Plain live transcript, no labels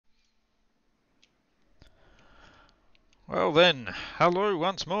Well then, hello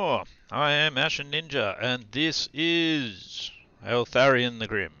once more. I am Ashen Ninja, and this is Eltharion the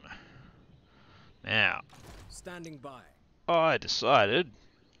Grim. Now, Standing by. I decided,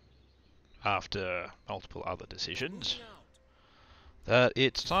 after multiple other decisions, Moving out. that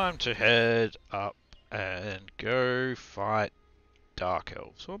it's time to head up and go fight Dark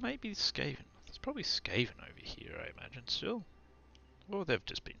Elves, or maybe Skaven. There's probably Skaven over here, I imagine, still. Or they've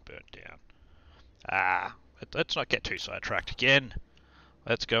just been burnt down. Let's not get too sidetracked again.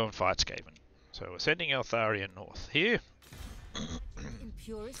 Let's go and fight Skaven. So we're sending Eltharion north here. In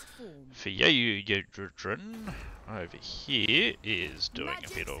purest form. Fiyayudran over here is doing a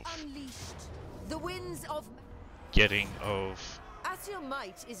bit of Unleashed. The winds of getting of As your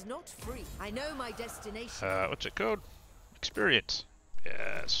might is not free. I know my destination. what's it called? Experience.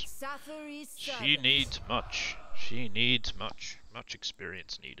 Yes. Safaris She needs much. She needs much. Much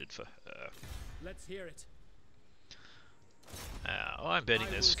experience needed for her. Let's hear it. Now I'm betting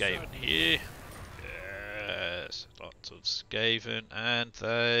there's Skaven here. Yes, lots of Skaven, and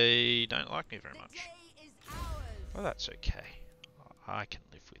they don't like me very much. Well, that's okay. I can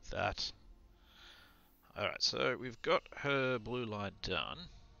live with that. Alright, so we've got her blue line done.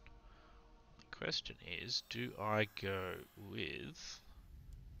 The question is, do I go with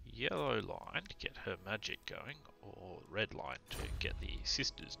yellow line to get her magic going, or red line to get the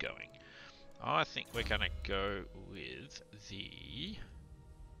sisters going? I think we're going to go with the...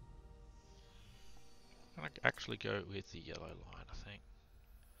 I'm going to actually go with the yellow line, I think.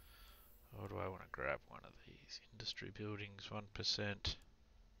 Or do I want to grab one of these? Industry buildings, 1%.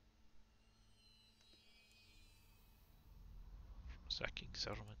 Sacking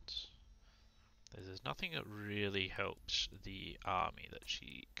settlements. There's nothing that really helps the army that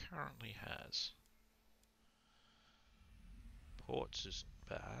she currently has. Ports isn't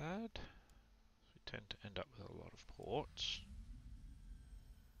bad. We tend to end up with a lot of ports.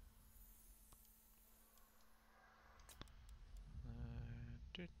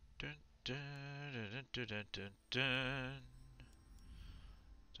 So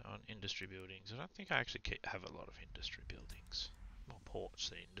on industry buildings, I don't think I actually have a lot of industry buildings. More ports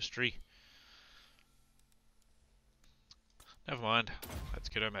than industry. Never mind. Let's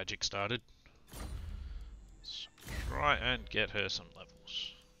get her magic started. Let's try and get her some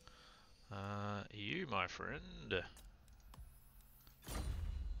levels. You, my friend.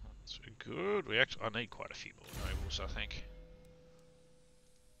 That's good. I need quite a few more nobles, I think.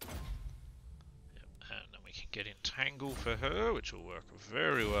 Yep, and then we can get Entangle for her, which will work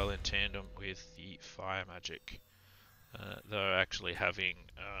very well in tandem with the fire magic. Though actually having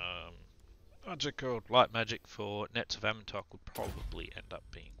what's it called? Light magic for Nets of Amantok would probably end up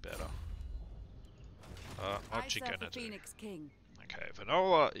being better. What's she gonna do? Phoenix King. Okay,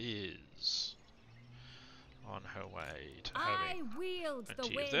 Vanola is on her way to having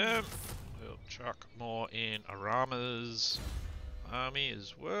plenty of them. We'll chuck more in Arama's army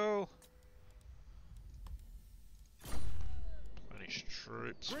as well. Plenty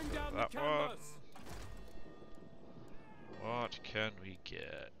troops for that one. What can we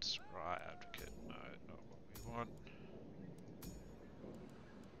get? Right, Advocate. No, not what we want.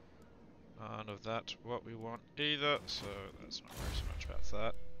 None of that what we want either, so let's not worry so much about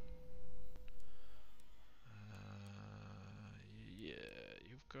that. Yeah,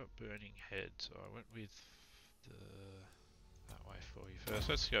 you've got Burning Head, so I went with that way for you first.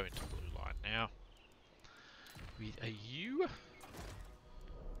 Let's go into blue line now. With a U.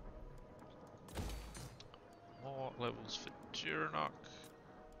 More levels for Duranok.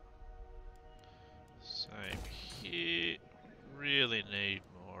 Same here. Really need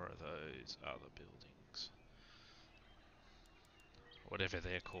more of those other buildings. Whatever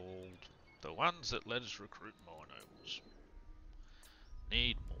they're called. The ones that let us recruit more nobles.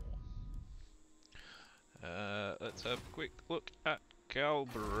 Need more. Let's have a quick look at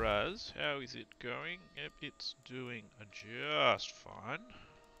Galbaraz. How is it going? Yep, it's doing just fine.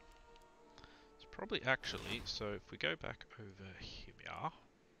 Probably actually, so if we go back over here,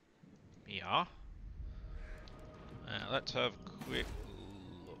 let's have a quick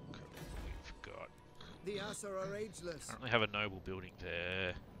look at what we've got. The Asa are ageless. Currently have a noble building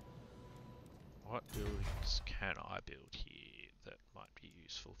there. What buildings can I build here that might be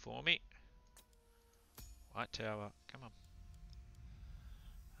useful for me? White Tower, come on.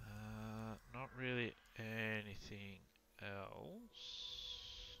 Not really anything else.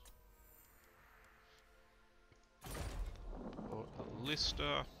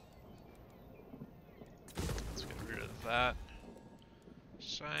 Lister. Let's get rid of that.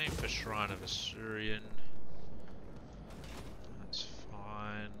 Same for Shrine of Assyrian. That's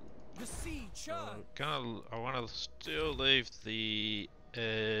fine. The sea churn. I want to still leave the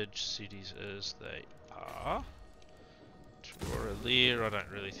edge cities as they are. Lear, I don't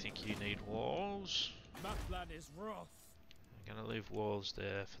really think you need walls. Maplan is wrath. I'm going to leave walls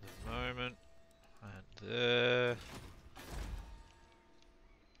there for the moment. And there.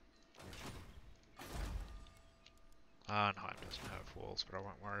 Arnheim doesn't have walls, but I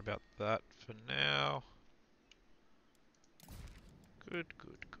won't worry about that for now. Good,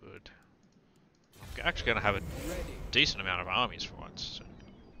 good, good. I'm actually going to have a decent amount of armies for once. So.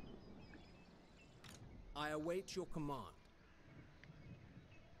 I await your command.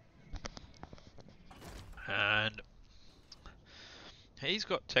 And he's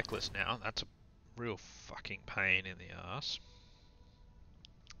got techless now. That's a real fucking pain in the ass.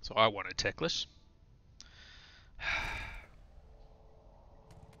 So I wanted techless.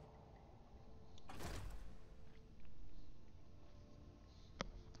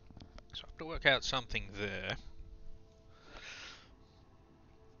 So I have to work out something there.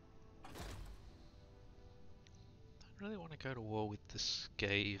 I don't really want to go to war with the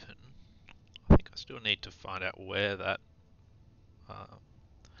Skaven. I think I still need to find out where that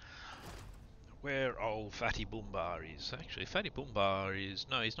where old Fatty Boombar is. Actually, Fatty Boombar is...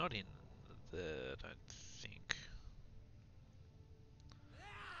 No, he's not in there, I don't think.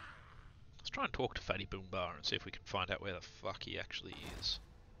 Let's try and talk to Fatty Boombar and see if we can find out where the fuck he actually is.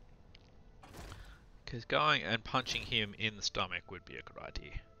 Because going and punching him in the stomach would be a good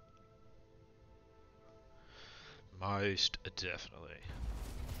idea. Most definitely.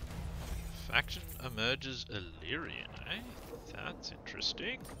 Faction emerges Eltharion, eh? That's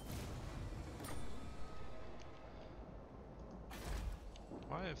interesting.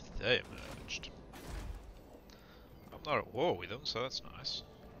 Why have they emerged? I'm not at war with them, so that's nice.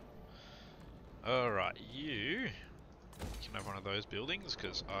 Alright, you can have one of those buildings,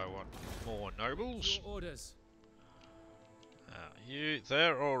 because I want more nobles. Your orders.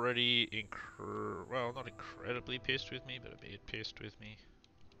 They're already well, not incredibly pissed with me, but a bit pissed with me.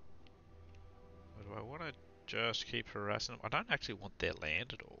 But do I want to just keep harassing them? I don't actually want their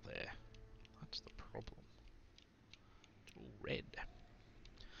land at all there. That's the problem. It's all red.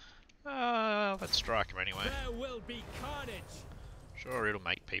 Let's strike him anyway. There will be carnage. Sure, it'll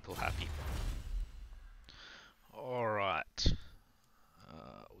make people happy. Alright.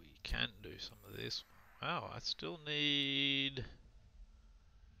 We can do some of this. Wow, I still need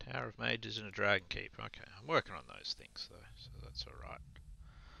Tower of Mages and a Dragon Keep. Okay, I'm working on those things though, so that's alright.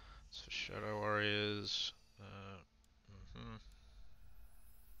 So Shadow Warriors.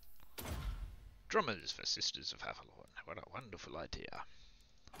 Drummers for Sisters of Avalon. What a wonderful idea.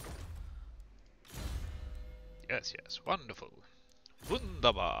 Yes, yes, wonderful.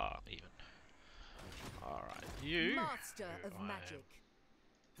 Wunderbar, even. Alright, you. Master of magic.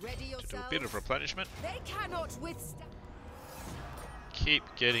 Ready yourselves. To do a bit of replenishment. They cannot withstand. Keep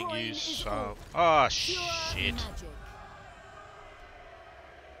getting Coin you is some. full. Ah, Pure shit. magic.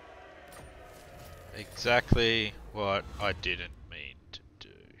 Exactly what I didn't mean to do.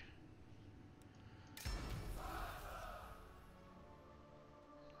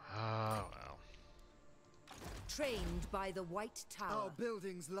 Ah, well. Trained by the White Tower. Our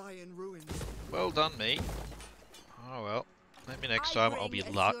buildings lie in ruins. Well done, me. Oh well. Maybe next I time I'll be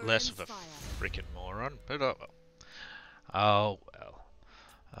bring less of a Eltharion frickin' moron. But oh well. Oh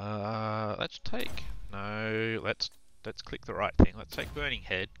well. Let's take. No, let's click the right thing. Let's take Burning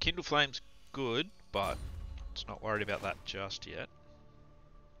Head. Kindle Flame's good, but it's not worried about that just yet.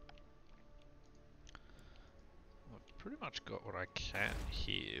 I've pretty much got what I can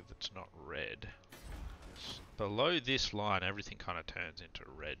here that's not red. Below this line, everything kind of turns into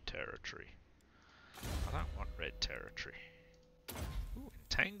red territory. I don't want red territory. Ooh,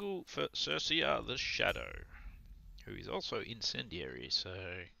 Entangle for Cercia the Shadow, who is also incendiary, so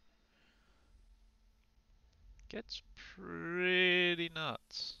gets pretty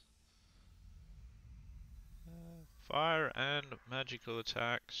nuts. Fire and magical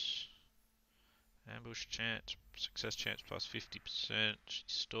attacks. Ambush chance, success chance plus 50%.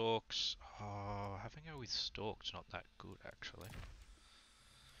 Stalks. Oh, having her with stalks not that good actually.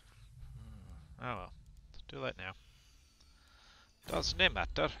 Oh well, it's too late now. Doesn't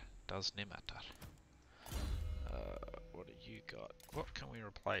matter. Doesn't matter. What do you got? What can we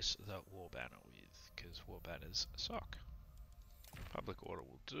replace the war banner with? Because war banners suck. Public order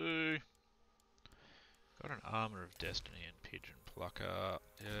will do. Got an armor of destiny and pigeon plucker.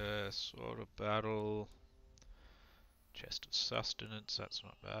 Yeah, sword of battle. Chest of sustenance. That's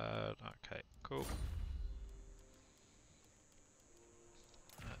not bad. Okay, cool.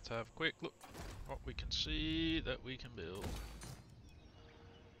 Let's have a quick look what we can see that we can build.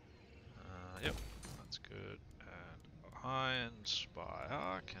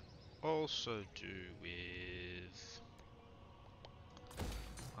 also do with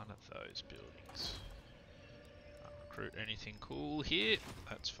one of those buildings. Recruit anything cool here,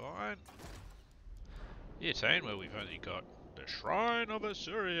 that's fine. Yeah, saying where we've only got the Shrine of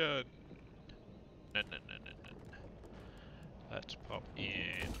Eltharion. No. Let's pop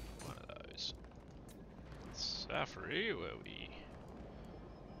in one of those. Safari, where we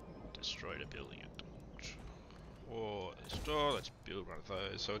destroyed a building. Or the store, let's build one of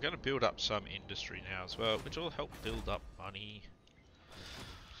those. So we're going to build up some industry now as well, which will help build up money.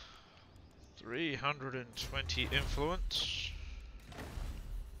 320 influence.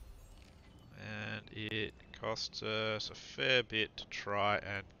 And it costs us a fair bit to try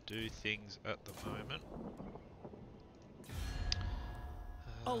and do things at the moment.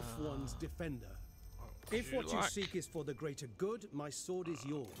 Ulthuan's defender. If what you seek is for the greater good, my sword is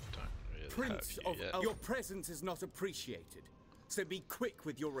yours. Prince of your presence is not appreciated, so be quick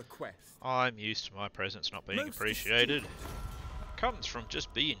with your request. I'm used to my presence not being appreciated. It comes from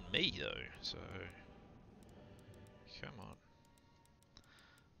just being me though, so come on.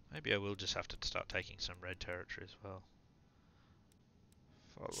 Maybe I will just have to start taking some red territory as well.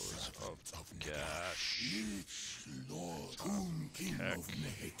 Followers of Gash.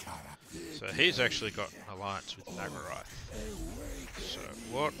 So he's actually got an alliance with Naggarond. So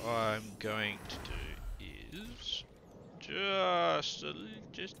what I'm going to do is just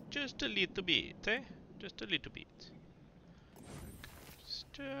a little bit, Just a little bit.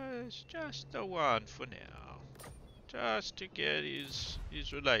 Just the one for now. Just to get his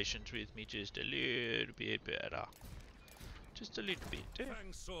relations with me just a little bit better. Just a little bit.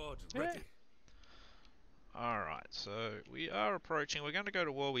 Sword ready. Alright, so we are approaching. We're going to go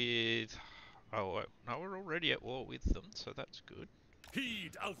to war with... Oh, no, we're already at war with them, so that's good.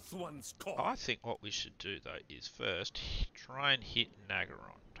 Heed Ulthuan's call. I think what we should do, though, is first try and hit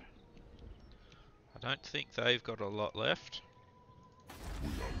Naggarond. I don't think they've got a lot left.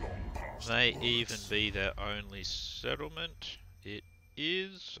 May even be their only settlement. It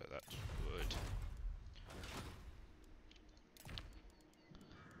is, so that's good.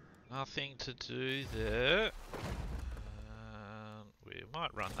 Nothing to do there. We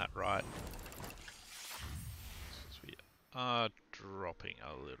might run that right. Since we are dropping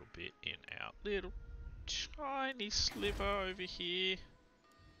a little bit in our little tiny sliver over here.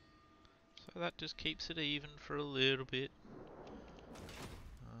 So that just keeps it even for a little bit.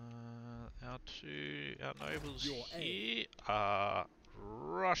 Our nobles here are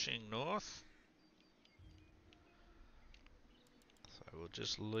rushing north. So we'll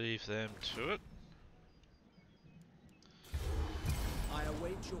just leave them to it. I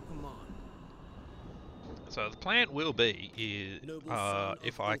await your command. So the plan will be is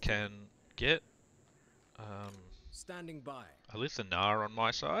if I can get standing by Eltharion on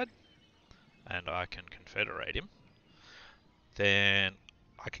my side and I can confederate him, then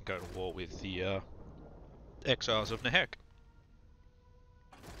I can go to war with the exiles of Nahek.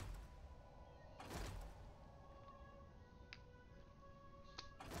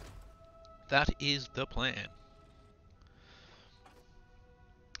 That is the plan.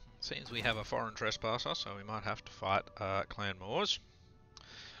 Seems we have a foreign trespasser, so we might have to fight clan Moors.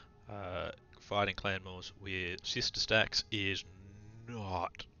 Fighting clan Moors with sister stacks is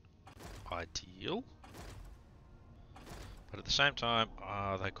not ideal. But at the same time,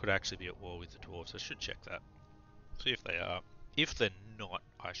 they could actually be at war with the dwarves. I should check that. See if they are. If they're not,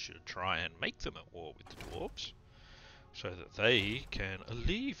 I should try and make them at war with the dwarves, so that they can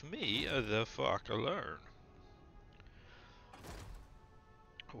leave me the fuck alone,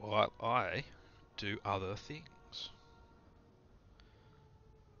 while I do other things.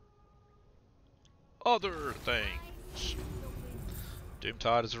 Other things!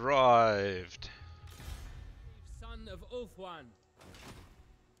 Doomtide has arrived! Son of Ulthuan.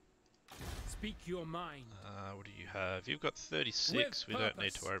 Speak your mind. What do you have? You've got 36. We don't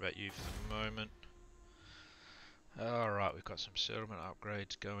need to worry about you for the moment. Alright, we've got some settlement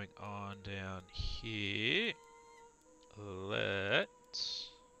upgrades going on down here. Let's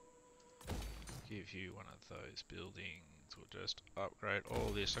give you one of those buildings. We'll just upgrade all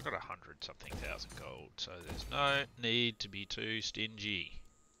this. I've got 100-something thousand gold, so there's no need to be too stingy.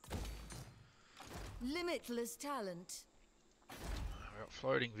 Limitless talent. We've got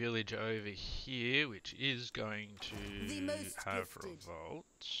floating village over here, which is going to have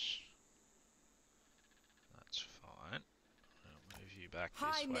revolts. That's fine. I'll move you back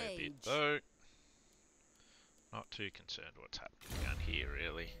this way a bit though. Not too concerned what's happening down here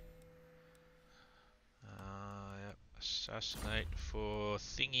really. Yep. Assassinate for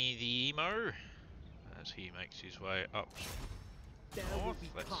Thingy the Emo as he makes his way up north.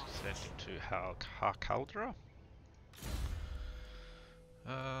 Let's send him to Harkaldra.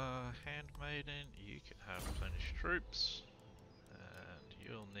 Handmaiden, you can have replenished troops. And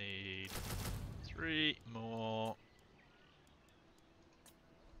you'll need 3 more.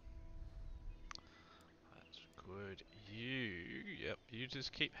 That's good. Yep, you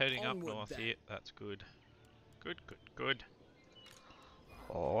just keep heading up north here. That's good. Good, good, good.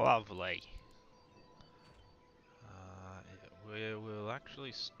 Lovely. Yeah, we'll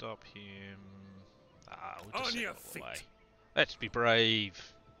actually stop him. We'll just send him away. Let's be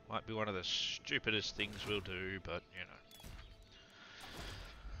brave. Might be one of the stupidest things we'll do, but you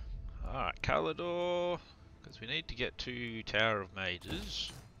know. Alright, Calador. Because we need to get to Tower of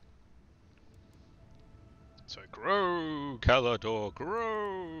Mages. So grow, Calador,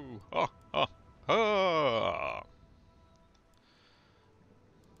 grow! Ha ha ha!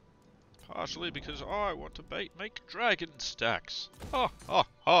 Partially because I want to make dragon stacks. Ha ha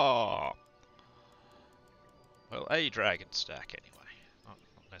ha! Well, a dragon stack anyway. Not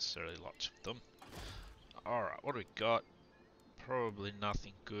necessarily lots of them. Alright, what do we got? Probably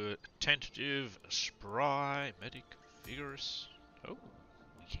nothing good. Tentative, spry, medic, vigorous. Oh,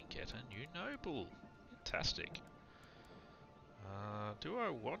 we can get a new noble. Fantastic. Do I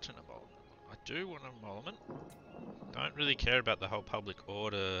want an emolument? I do want an emolument. Don't really care about the whole public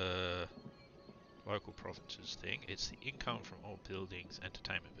order local provinces thing. It's the income from all buildings,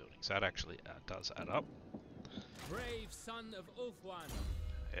 entertainment buildings. That actually does add up. Brave son of Ulthuan.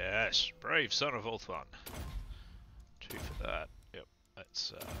 Yes, brave son of Ulthuan. 2 for that. Yep.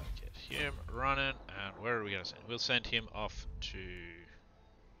 Let's get him running. And where are we going to send him? We'll send him off to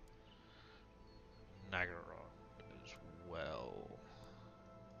Naggarond as well.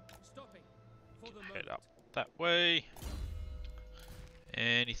 Stopping for the Head up that way.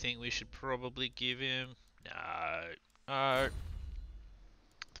 Anything we should probably give him? No. No.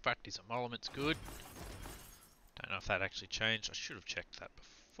 The fact his emolument's good. Don't know if that actually changed. I should have checked that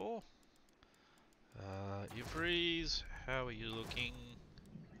before. Yvries, how are you looking?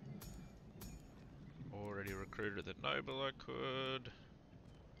 Already recruited the noble I could.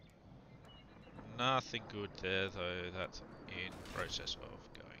 Nothing good there though. That's in process of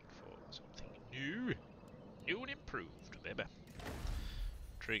going for something new. New and improved, baby.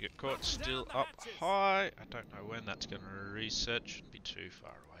 Trigger court still up high. I don't know when that's going to reset. Shouldn't be too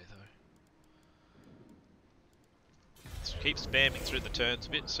far away though. Let's keep spamming through the turns a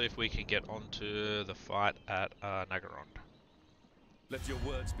bit, see if we can get onto the fight at Naggarond. Let your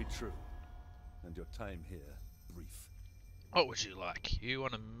words be true, and your time here brief. What would you like? You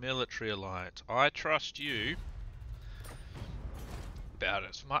want a military alliance. I trust you about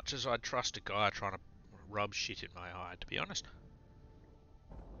as much as I'd trust a guy trying to rub shit in my eye, to be honest.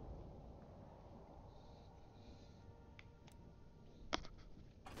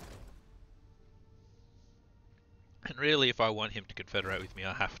 And really, if I want him to confederate with me,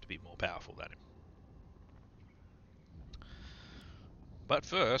 I have to be more powerful than him. But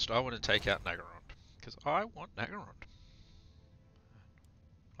first, I want to take out Naggarond, because I want Naggarond.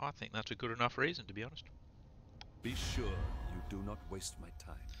 I think that's a good enough reason, to be honest. Be sure you do not waste my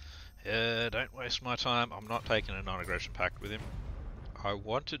time. Yeah, don't waste my time. I'm not taking a non-aggression pact with him. I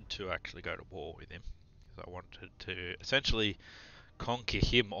wanted to actually go to war with him, because I wanted to essentially conquer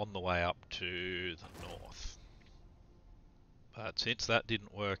him on the way up to the north. But since that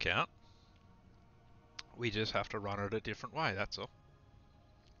didn't work out, we just have to run it a different way, that's all.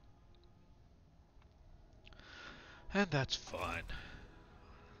 And that's fine.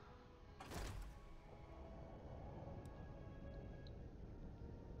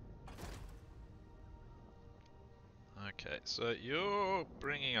 Okay, so you're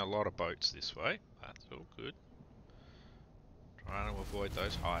bringing a lot of boats this way. That's all good. Trying to avoid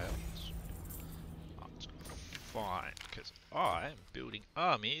those high elements. That's fine, because I'm building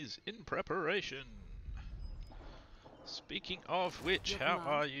armies in preparation. Speaking of which, how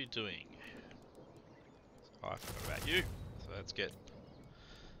are you doing? I forgot about you, so let's get...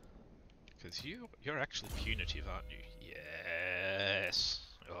 Because you're actually punitive, aren't you? Yes!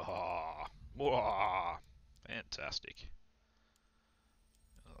 Oh, whoa. Fantastic.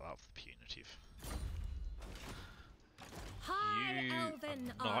 I love the punitive. You are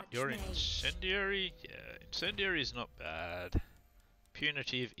not. You're incendiary? Yeah, incendiary is not bad.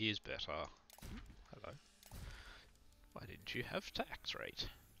 Punitive is better. Hello. Why didn't you have tax rate?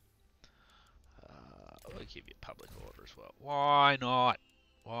 I'll give you public order as well. Why not?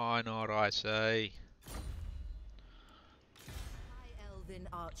 Why not, I say? High Elven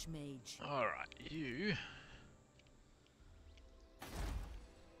Archmage. Alright, you...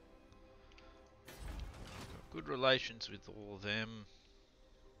 good relations with all of them.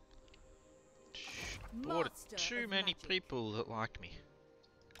 Bought too many people that like me.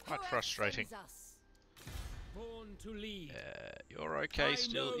 Quite frustrating. Born to lead. You're okay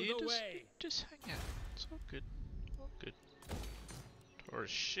still. You way. just hang out. It's all good. All good. Taurus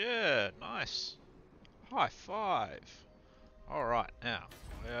share. Nice. High five. Alright, now.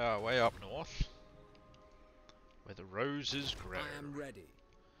 We are way up north. Where the roses grow. I am ready.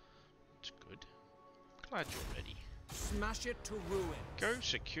 It's good. Glad you're ready. Smash it to ruin. Go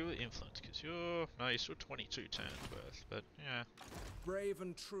secure influence, because you're... No, you're still 22 turns worth, but yeah. Brave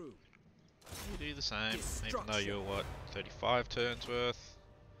and true. You do the same, even though you're, what, 35 turns worth?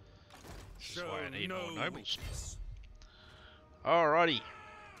 This is why I need more nobles. Alrighty.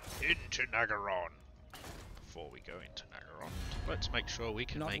 Into Naggarond. Before we go into Naggarond, let's make sure we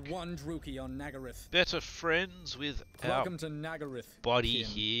can make one Druki on Naggarith. better friends with Welcome to Naggarith, buddy Kim.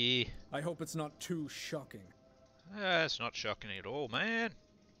 here. I hope it's not too shocking. It's not shocking at all, man.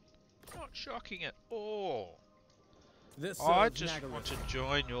 Not shocking at all. I just Naggarith. want to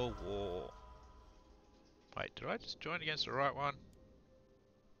join your war. Wait, did I just join against the right one?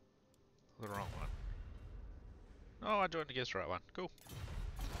 Or the wrong one? No, I joined against the right one. Cool.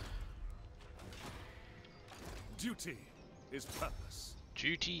 Duty is purpose.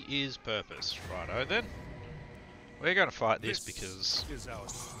 Duty is purpose. Righto then. We're gonna fight this because is our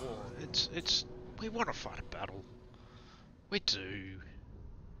sworn. we want to fight a battle. We do.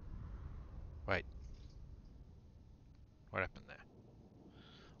 Wait. What happened there?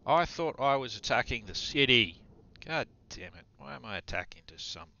 I thought I was attacking the city. God damn it. Why am I attacking to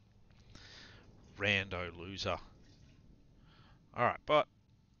some rando loser? Alright, but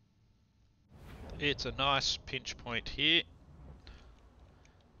it's a nice pinch point here.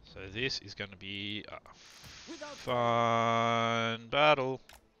 So this is going to be a fun battle.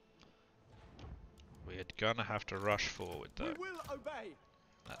 We're going to have to rush forward though. We will obey.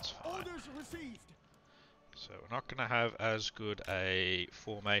 That's fine. Orders received. So we're not going to have as good a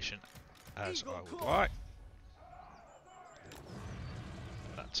formation as I would like.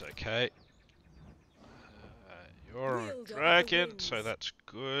 That's okay. You're a dragon, so that's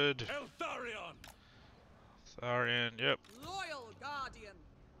good. Eltharion! Eltharion, yep. Loyal guardian.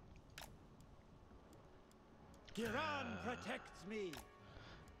 Giran protects me.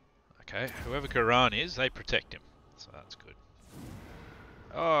 Okay, whoever Garan is, they protect him. So that's good.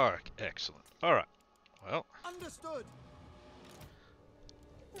 Oh, excellent. Alright. Well. Understood.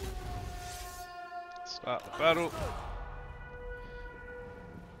 Start the battle.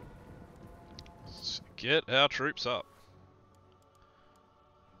 Let's get our troops up.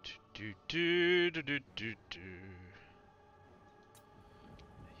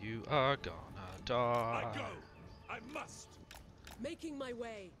 You are gonna die. I go. I must. Making my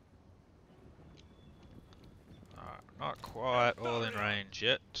way. Alright, not quite all in range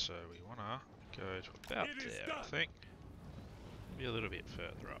yet, so we wanna go to about there, I think. Maybe a little bit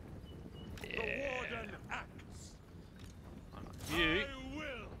further up. Yeah. The warden acts. You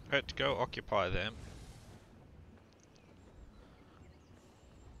had to go occupy them.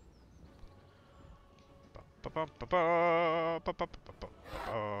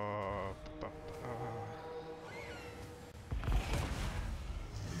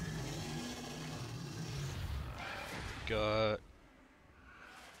 Got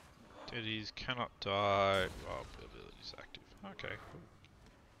Teddy's cannot die. Oh, ability's active. Okay, cool.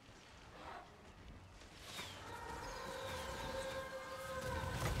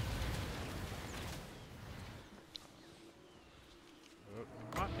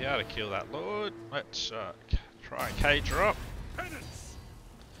 Might be able to kill that lord. Let's try and cage her up.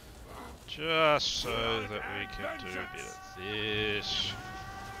 Just so that we can do a bit of this.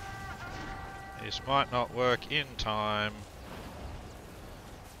 This might not work in time.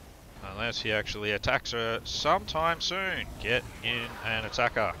 Unless he actually attacks her sometime soon. Get in and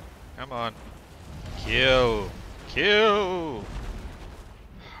attack her. Come on. Kill. Kill.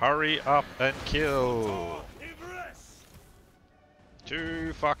 Hurry up and kill.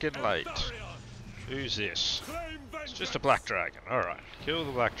 Too fucking late. Who's this? It's just a black dragon. Alright. Kill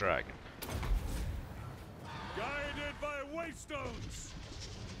the black dragon. Guided by waystones.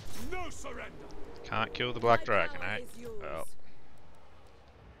 No surrender. Can't kill the black dragon, eh? Well.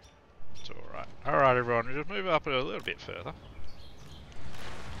 It's alright. Alright everyone, we'll just move up a little bit further.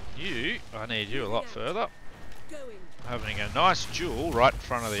 You, I need you a lot further. Having a nice duel right in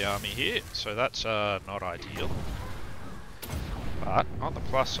front of the army here, so that's not ideal. But, on the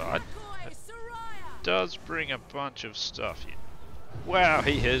plus side, it does bring a bunch of stuff here. Wow,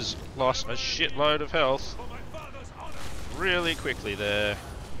 he has lost a shitload of health really quickly there.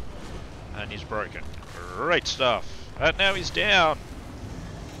 And he's broken. Great stuff. And now he's down.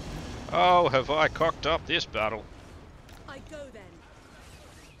 Oh, have I cocked up this battle. I go then.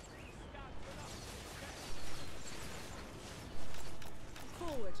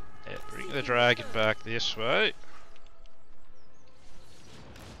 Forward. Yeah, bring the dragon back this way.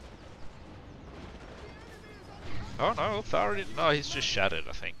 Oh no, Eltharion, no, he's just shattered,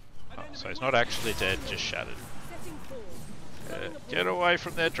 I think. Oh, so he's not actually dead, just shattered. Get away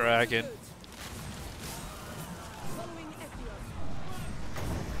from their dragon.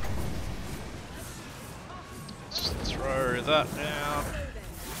 Let's throw that down.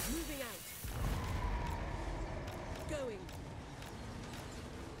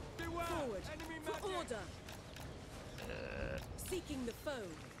 Seeking the foe.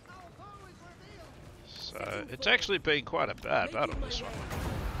 So it's actually been quite a bad battle, this one.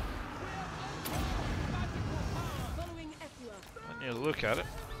 When you look at it,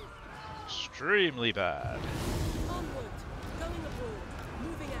 extremely bad.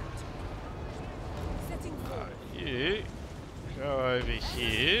 You go over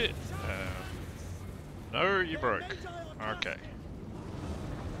here. No, you broke. Okay.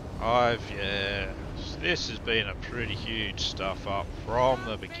 Yeah. This has been a pretty huge stuff up from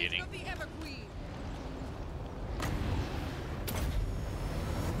the beginning. It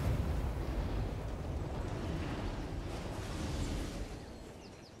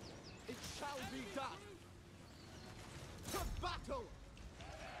shall be done. To battle.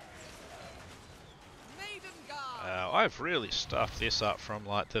 Maiden guard. I've really stuffed this up from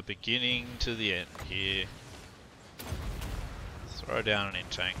like the beginning to the end here. Throw down an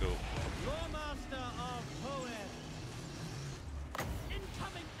entangle.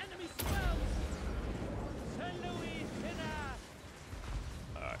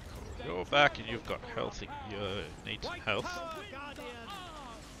 Alright, cool. You're back and you've got health. You need some health.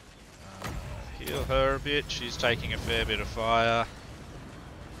 Heal her a bit. She's taking a fair bit of fire.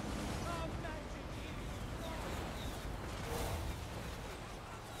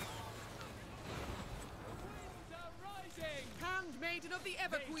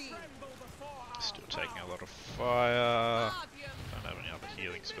 Still taking a lot of fire. Don't have any other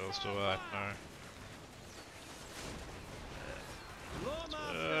healing spells, do I? No.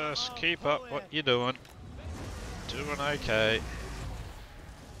 Just keep up what you're doing. Doing okay.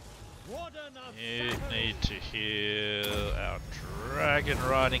 You need to heal our dragon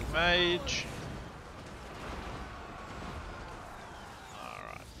riding mage.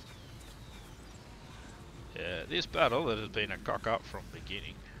 Alright. Yeah, this battle that has been a cock up from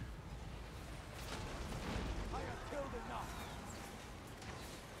beginning.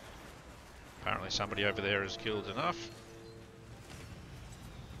 Apparently somebody over there has killed enough.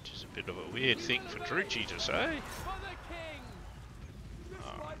 Which is a bit of a weird thing for Druchii to say.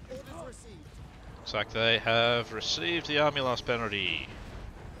 Oh. Looks like they have received the army loss penalty.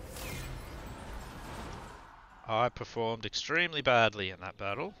 I performed extremely badly in that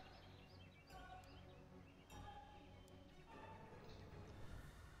battle.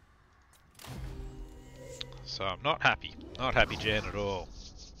 So I'm not happy. Not happy Jan at all.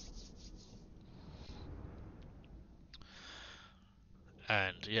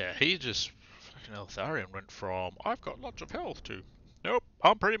 And yeah, he just, fucking Eltharion went from, I've got lots of health to, nope,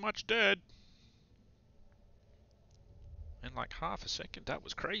 I'm pretty much dead. In like half a second, that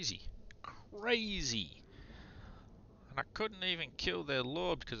was crazy. Crazy. And I couldn't even kill their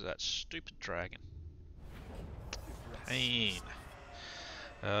lord because of that stupid dragon. Pain.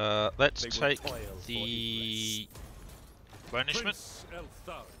 Let's take the replenishment.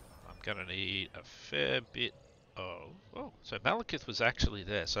 I'm gonna need a fair bit. Oh, so Malekith was actually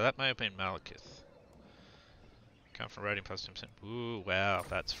there, so that may have been Malekith. Come from rating plus 10%. Ooh, wow,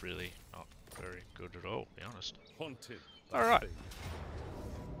 that's really not very good at all, to be honest. Alright.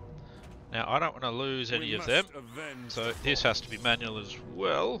 Now, I don't want to lose any of them, so this has to be manual as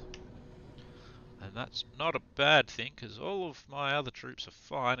well. And that's not a bad thing, because all of my other troops are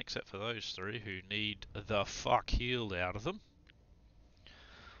fine, except for those three who need the fuck healed out of them.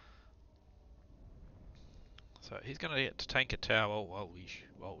 So he's going to get to tank a tower while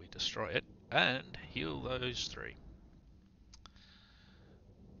we destroy it, and heal those three.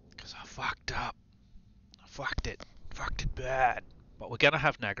 Because I fucked up. I fucked it. Fucked it bad. But we're going to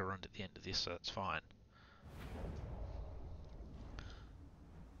have Naggarond at the end of this, so that's fine.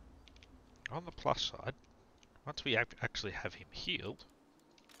 On the plus side, once we actually have him healed,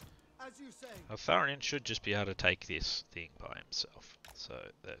 Eltharion should just be able to take this thing by himself. So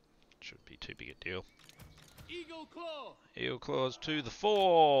that shouldn't be too big a deal. Eagle Claw! Eagle Claws to the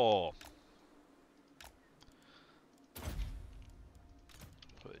fore!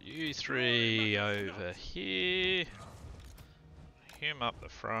 Put you three over here. Him up the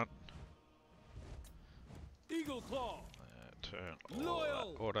front. Eagle Claw. Turn all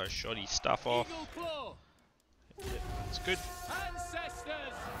that auto shoddy stuff off. Eagle Claw. Yeah, that's good. Ancestors.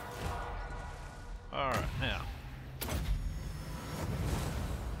 Alright, now.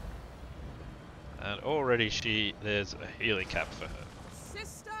 And already there's a healing cap for her.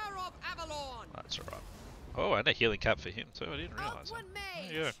 Sister of Avalon. That's alright. Oh, and a healing cap for him too, I didn't realise that.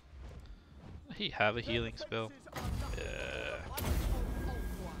 There you go. Does he have a healing spell? Yeah.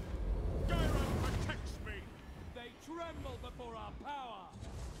 Protects me. They tremble before our power.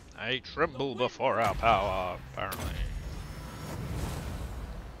 They tremble before our power, apparently.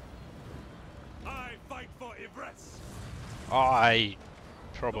 I fight for Ivres. I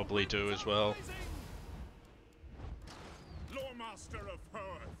probably do as well. Loremaster of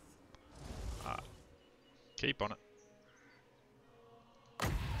Perth. Keep on it.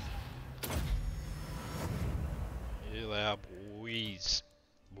 Heal our boys.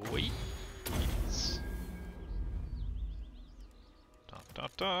 Boys. Dun dun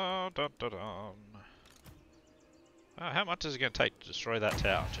dun dun dun dun. How much is it going to take to destroy that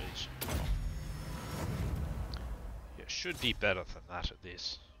tower? Jeez. You should be better than that at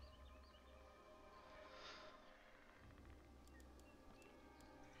this.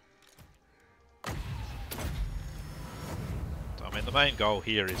 I mean, the main goal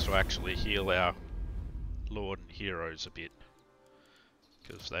here is to actually heal our Lord and heroes a bit,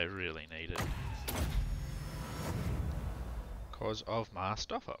 because they really need it. Because of my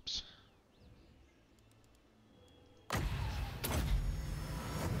stuff-ups.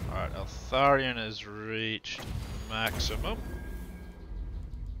 Alright, Eltharion has reached maximum.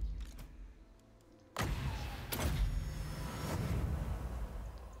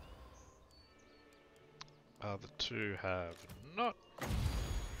 The two have not.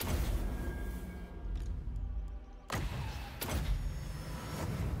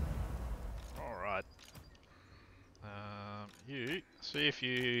 Alright. You see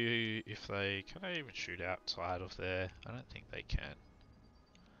if they can I even shoot outside of there? I don't think they can.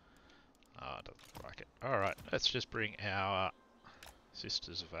 Oh, it doesn't look like it. Alright, let's just bring our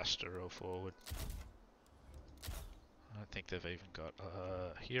Sisters of Astaroth forward. I don't think they've even got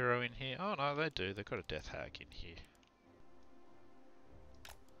a hero in here. Oh no, they do. They've got a Death Hag in here.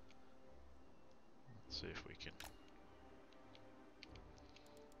 Let's see if we can.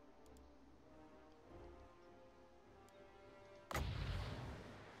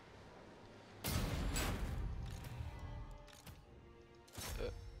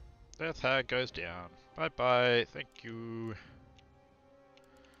 Death Hag goes down. Bye bye. Thank you.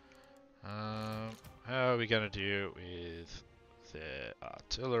 How are we going to deal with their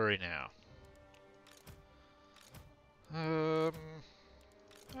artillery now?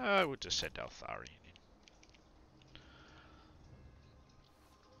 I would just send Eltharion in.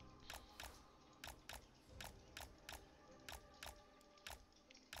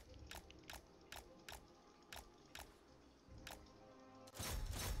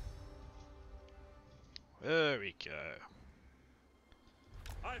 There we go.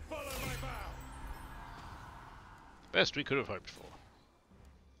 I follow my vow. Best we could have hoped for.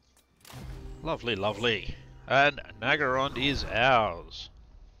 Lovely, lovely. And Naggarond is ours.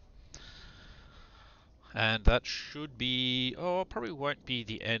 And that should be... oh, probably won't be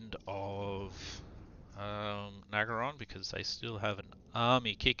the end of Naggarond, because they still have an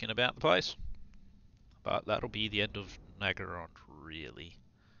army kicking about the place. But that'll be the end of Naggarond, really.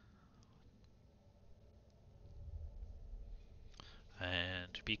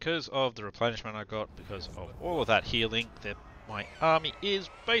 And because of the replenishment I got, because of all of that healing, my army is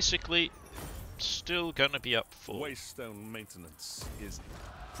basically still going to be up full. Waystone maintenance is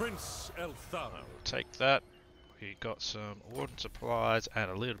Prince Eltharion. We'll take that. We got some warden supplies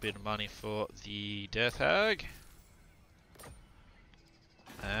and a little bit of money for the Death Hag.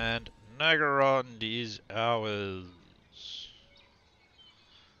 And Naggarond is ours.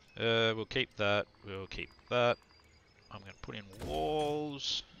 We'll keep that. We'll keep that. I'm going to put in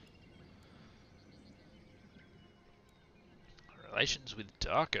walls. Relations with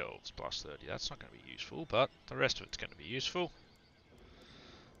Dark Elves plus 30. That's not going to be useful, but the rest of it's going to be useful.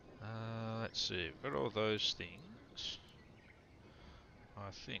 Let's see. We've got all those things.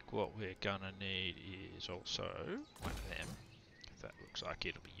 I think what we're going to need is also one of them. That looks like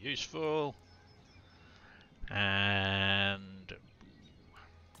it'll be useful. And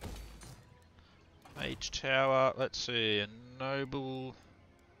Mage Tower, let's see, a noble,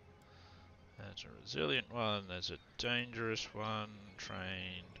 there's a resilient one, there's a dangerous one,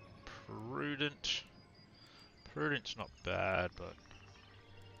 trained, prudent. Prudent's not bad, but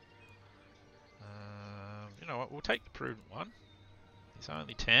know what? We'll take the prudent one. He's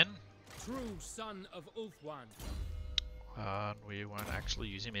only 10. True son of Ulthuan. And we won't actually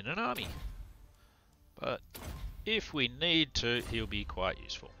use him in an army. But if we need to, he'll be quite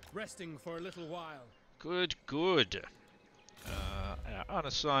useful. Resting for a little while. Good, good. Our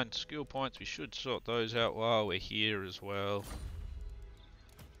unassigned skill points, we should sort those out while we're here as well.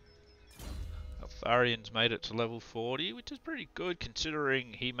 Eltharion's made it to level 40, which is pretty good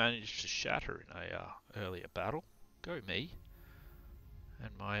considering he managed to shatter in a earlier battle. Go me. And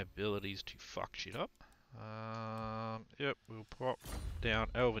my abilities to fuck shit up. Yep, we'll pop down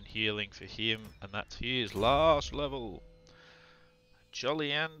Elven Healing for him, and that's his last level.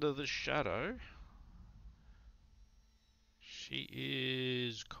 Jolyander the Shadow. She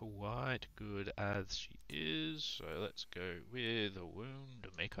is quite good as she is, so let's go with a Wound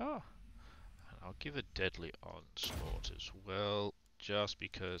Maker. And I'll give a Deadly Onslaught as well, just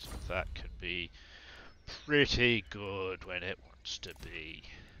because that can be pretty good when it wants to be.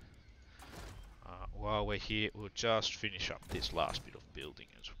 While we're here, we'll just finish up this last bit of building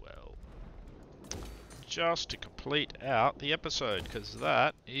as well. Just to complete out the episode, because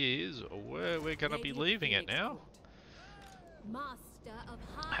that is where we're going to be leaving it now.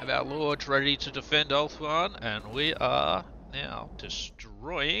 Have our lords ready to defend Ulthuan, and we are now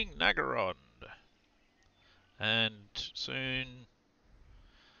destroying Naggarond. And soon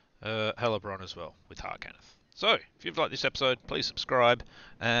Hellebrand as well, with Harkenneth. So, if you've liked this episode, please subscribe,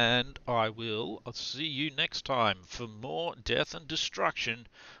 and I'll see you next time for more death and destruction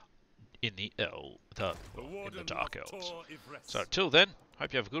in the Dark Elves. So until then,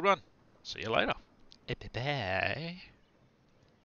 hope you have a good one. See you later. Bye.